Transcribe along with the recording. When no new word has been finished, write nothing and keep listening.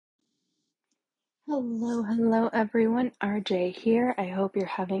Hello, everyone. RJ here. I hope you're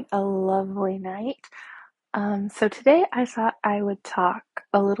having a lovely night. So today I thought I would talk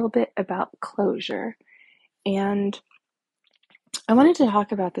a little bit about closure. And I wanted to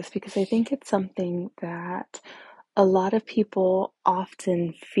talk about this because I think it's something that a lot of people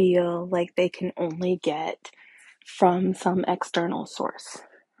often feel like they can only get from some external source,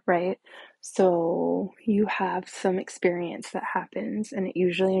 right? So you have some experience that happens, and it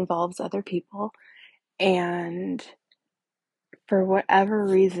usually involves other people. And for whatever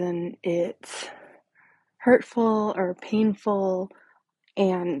reason, it's hurtful or painful,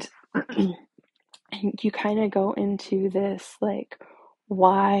 and you kind of go into this like,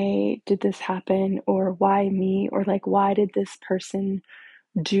 why did this happen? Or why me? Or like, why did this person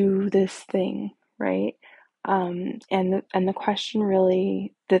do this thing? Right? And the question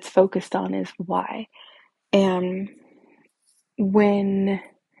really that's focused on is why. And when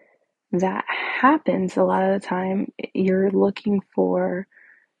that happens, a lot of the time, you're looking for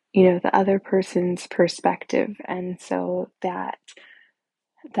the other person's perspective. And so that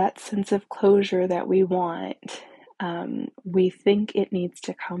sense of closure that we want, we think it needs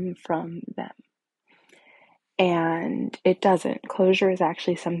to come from them. And it doesn't. Closure is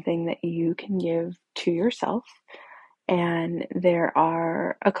actually something that you can give to yourself. And there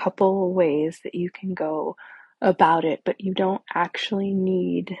are a couple ways that you can go about it, but you don't actually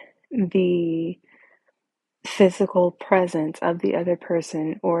need the physical presence of the other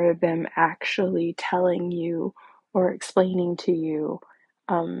person or them actually telling you or explaining to you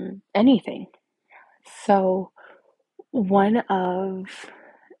anything. So, one of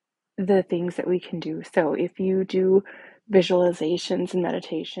the things that we can do, so if you do visualizations and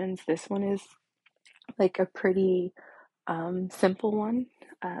meditations, this one is like a pretty simple one.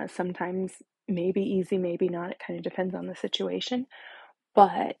 Sometimes maybe easy, maybe not. It kind of depends on the situation,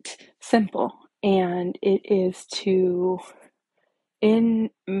 but simple. And it is to in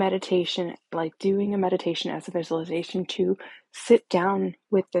meditation, like doing a meditation as a visualization, to sit down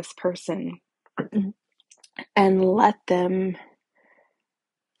with this person and let them,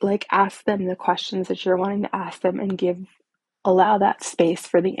 like, ask them the questions that you're wanting to ask them and allow that space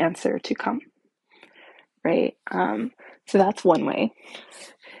for the answer to come, right? So that's one way.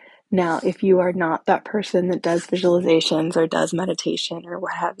 Now, if you are not that person that does visualizations or does meditation or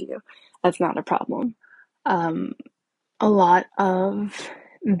what have you, that's not a problem. Um, a lot of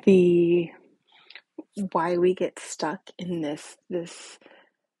the why we get stuck in this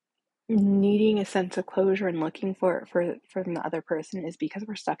needing a sense of closure and looking for it from the other person is because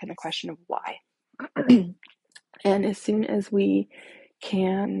we're stuck in the question of why. And as soon as we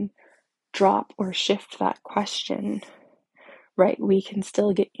can drop or shift that question, right, we can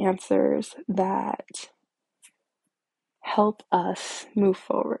still get answers that help us move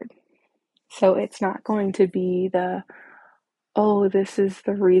forward. So it's not going to be oh, this is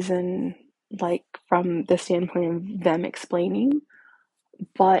the reason, like from the standpoint of them explaining,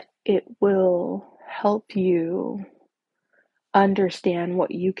 but it will help you understand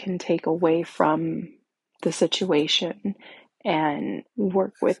what you can take away from the situation and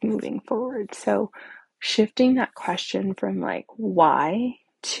work with moving forward. So, shifting that question from like why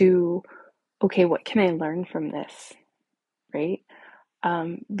to okay, what can I learn from this? Right?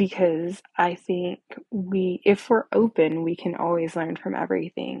 Because I think if we're open, we can always learn from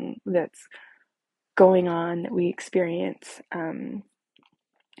everything that's going on that we experience,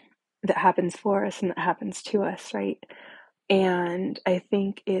 that happens for us and that happens to us, right? And I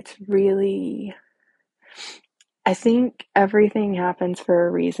think everything happens for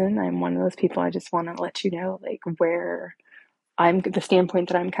a reason. I'm one of those people, I just want to let you know, like, where the standpoint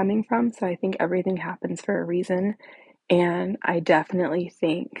that I'm coming from. So I think everything happens for a reason. And I definitely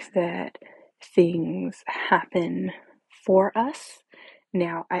think that things happen for us.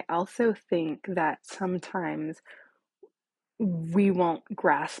 Now, I also think that sometimes we won't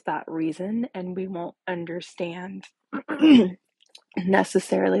grasp that reason and we won't understand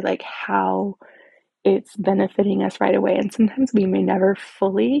necessarily like how it's benefiting us right away. And sometimes we may never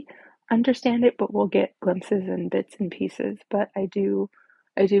fully understand it, but we'll get glimpses and bits and pieces. But I do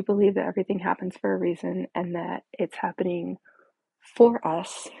believe that everything happens for a reason and that it's happening for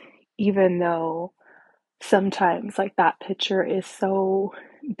us, even though sometimes like that picture is so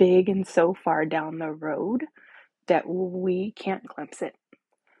big and so far down the road that we can't glimpse it.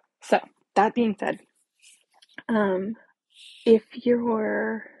 So that being said, um, if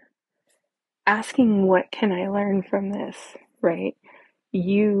you're asking what can I learn from this, right?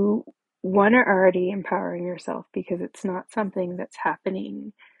 You one are already empowering yourself because it's not something that's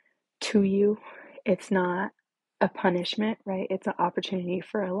happening to you. It's not a punishment, right? It's an opportunity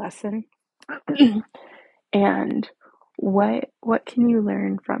for a lesson. And what can you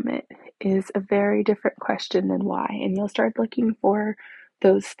learn from it is a very different question than why. And you'll start looking for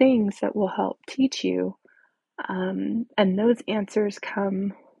those things that will help teach you. And those answers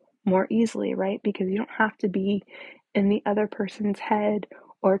come more easily, right? Because you don't have to be in the other person's head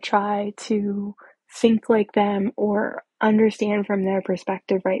or try to think like them or understand from their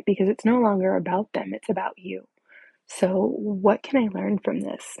perspective, right? Because it's no longer about them, it's about you. So, what can I learn from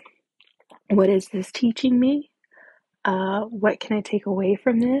this? What is this teaching me? What can I take away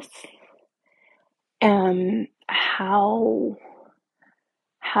from this? And how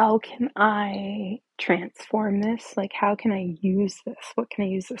can I transform this? Like, how can I use this? What can I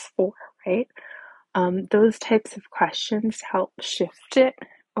use this for? Right? Those types of questions help shift it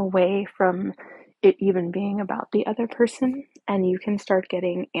away from it even being about the other person, and you can start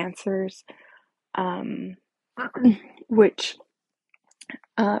getting answers, um, which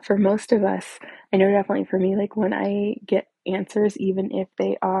for most of us, I know definitely for me, like when I get answers, even if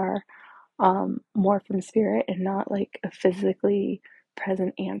they are more from spirit and not like a physically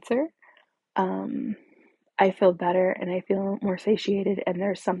present answer, um, I feel better and I feel more satiated, and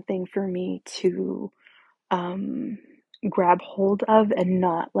there's something for me to um, grab hold of and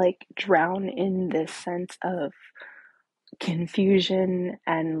not like drown in this sense of confusion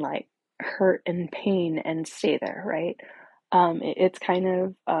and like hurt and pain and stay there, right? It's kind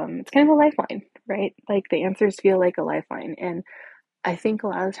of a lifeline, right? Like the answers feel like a lifeline, and I think a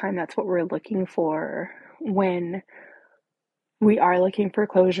lot of the time that's what we're looking for when we are looking for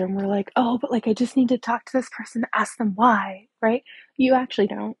closure and we're like, oh, but like I just need to talk to this person, ask them why, right? You actually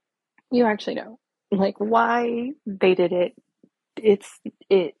don't. You actually don't. Like why they did it, it's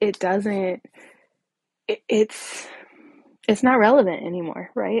it doesn't it, it's not relevant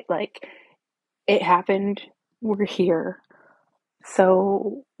anymore, right? Like it happened, we're here.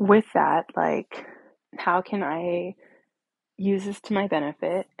 So with that, like how can I use this to my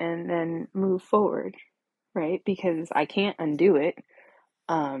benefit and then move forward, right? Because I can't undo it.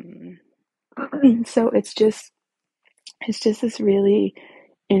 Um, so it's just this really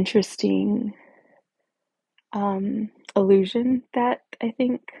interesting illusion that I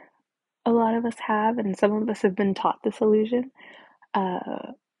think a lot of us have, and some of us have been taught this illusion,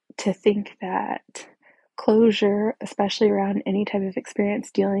 uh, to think that closure, especially around any type of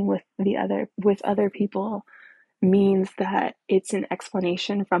experience dealing with other people, means that it's an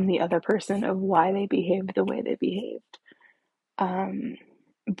explanation from the other person of why they behaved the way they behaved. Um,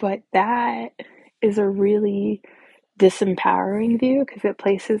 but that is a really disempowering view because it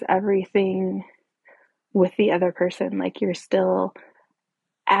places everything with the other person. Like you're still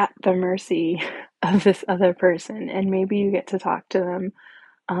at the mercy of this other person, and maybe you get to talk to them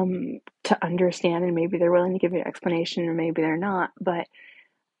to understand, and maybe they're willing to give you an explanation, or maybe they're not. But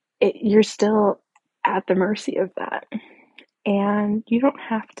you're still at the mercy of that, and you don't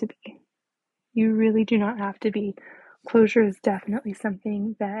have to be. You really do not have to be. Closure is definitely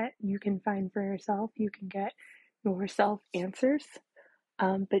something that you can find for yourself. You can get yourself answers,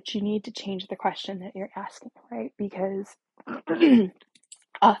 but you need to change the question that you're asking, right? Because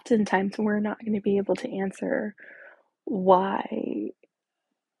oftentimes we're not going to be able to answer why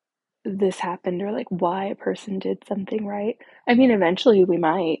this happened or like why a person did something, right? I mean, eventually we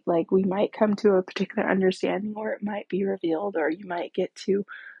might come to a particular understanding, or it might be revealed, or you might get to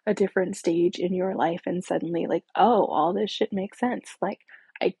a different stage in your life and suddenly like, oh, all this shit makes sense. Like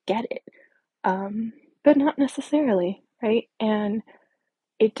I get it. Um, but not necessarily, right? And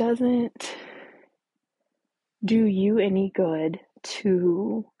it doesn't do you any good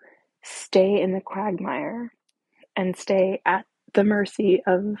to stay in the quagmire and stay at the mercy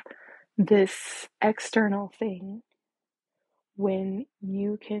of this external thing when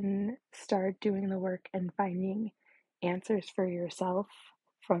you can start doing the work and finding answers for yourself,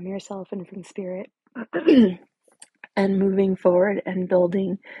 from yourself and from spirit, and moving forward and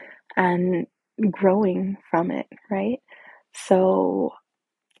building and growing from it, right? So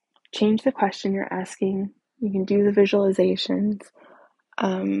change the question you're asking. You can do the visualizations.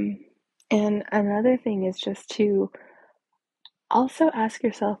 Um, and another thing is just to also ask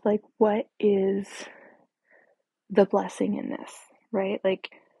yourself, like, what is the blessing in this, right? Like,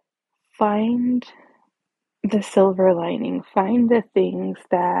 find the silver lining, find the things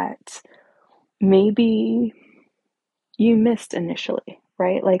that maybe you missed initially,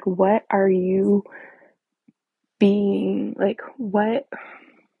 right? Like, what are you being, like, what,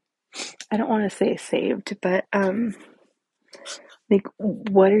 I don't want to say saved, but, like,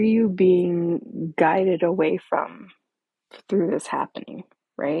 what are you being guided away from through this happening,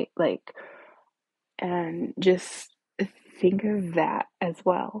 right? Like, and just think of that as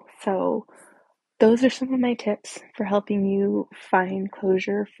well. So those are some of my tips for helping you find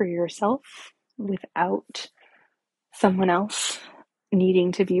closure for yourself without someone else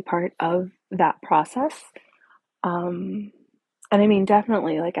needing to be part of that process. Um, and I mean,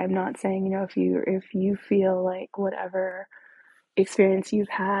 definitely, like, I'm not saying, if you feel like whatever experience you've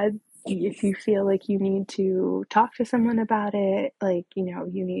had, if you feel like you need to talk to someone about it, like, you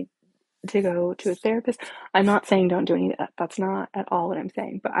need to go to a therapist. I'm not saying don't do any of that. That's not at all what I'm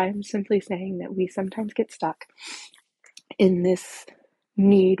saying. But I'm simply saying that we sometimes get stuck in this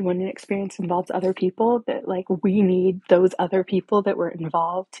need when an experience involves other people, that like we need those other people that were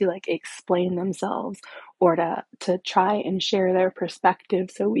involved to like explain themselves or to try and share their perspective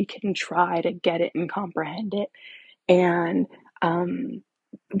so we can try to get it and comprehend it. And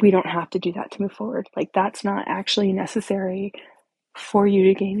we don't have to do that to move forward. Like, that's not actually necessary for you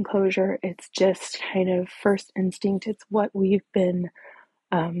to gain closure. It's just kind of first instinct. It's what it's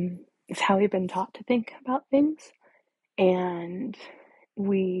how we've been taught to think about things. And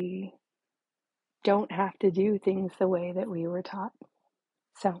we don't have to do things the way that we were taught.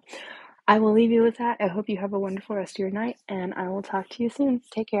 So I will leave you with that. I hope you have a wonderful rest of your night, and I will talk to you soon.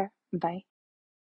 Take care. Bye.